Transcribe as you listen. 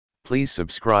Please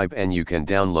subscribe, and you can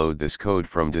download this code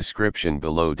from description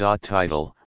below.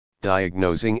 Title: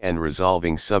 Diagnosing and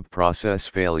Resolving Subprocess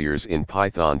Failures in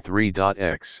Python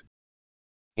 3.x.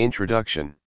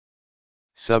 Introduction.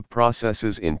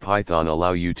 Subprocesses in Python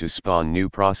allow you to spawn new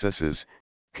processes,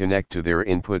 connect to their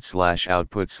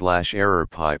input/output/error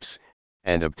pipes,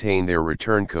 and obtain their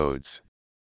return codes.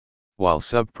 While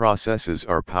subprocesses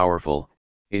are powerful,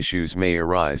 issues may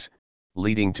arise,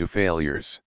 leading to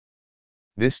failures.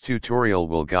 This tutorial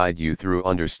will guide you through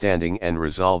understanding and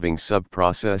resolving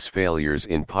subprocess failures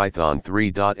in Python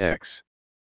 3.x.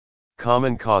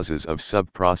 Common causes of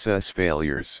subprocess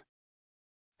failures.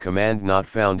 Command not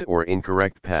found or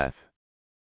incorrect path.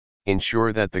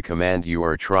 Ensure that the command you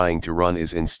are trying to run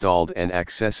is installed and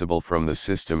accessible from the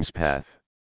system's path.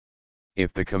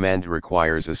 If the command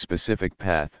requires a specific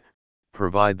path,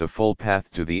 provide the full path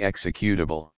to the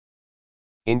executable.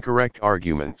 Incorrect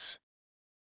arguments.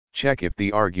 Check if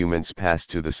the arguments passed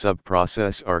to the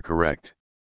subprocess are correct.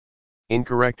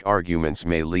 Incorrect arguments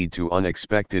may lead to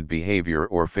unexpected behavior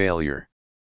or failure.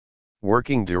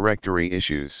 Working directory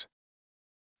issues.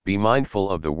 Be mindful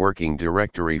of the working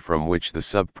directory from which the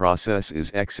subprocess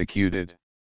is executed.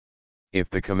 If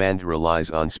the command relies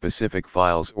on specific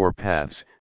files or paths,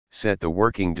 set the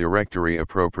working directory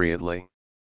appropriately.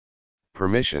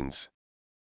 Permissions.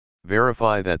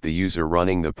 Verify that the user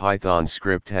running the Python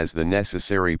script has the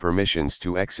necessary permissions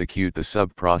to execute the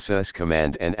subprocess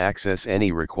command and access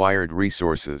any required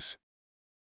resources.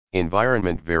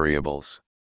 Environment variables.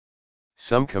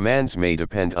 Some commands may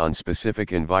depend on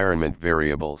specific environment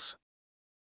variables.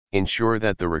 Ensure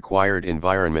that the required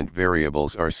environment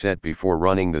variables are set before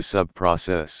running the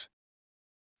subprocess.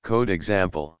 Code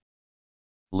example.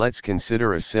 Let's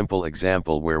consider a simple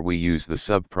example where we use the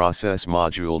subprocess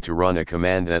module to run a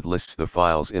command that lists the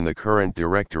files in the current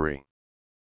directory.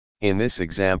 In this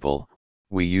example,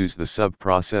 we use the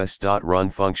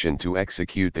subprocess.run function to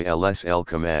execute the lsl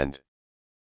command.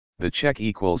 The check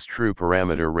equals true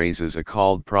parameter raises a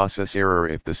called process error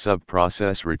if the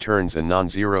subprocess returns a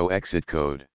non-zero exit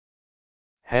code.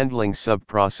 Handling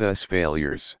subprocess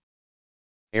failures.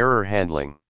 Error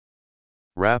handling.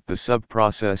 Wrap the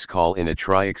subprocess call in a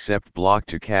try-except block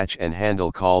to catch and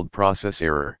handle called process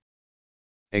error.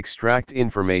 Extract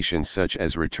information such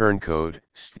as return code,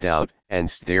 stout,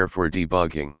 and str for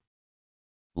debugging.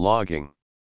 Logging.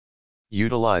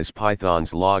 Utilize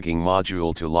Python's logging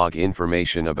module to log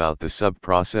information about the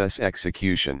subprocess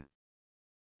execution.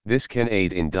 This can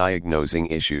aid in diagnosing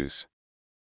issues.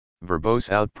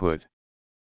 Verbose output.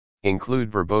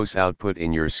 Include verbose output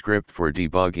in your script for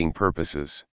debugging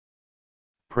purposes.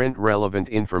 Print relevant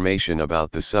information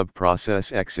about the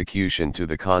subprocess execution to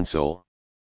the console.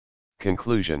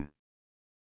 Conclusion.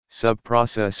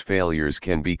 Subprocess failures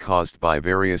can be caused by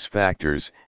various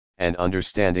factors, and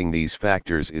understanding these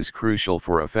factors is crucial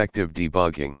for effective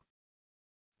debugging.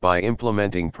 By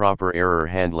implementing proper error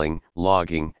handling,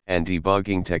 logging, and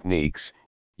debugging techniques,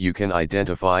 you can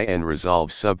identify and resolve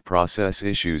subprocess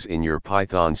issues in your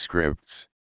Python scripts.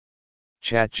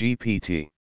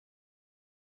 ChatGPT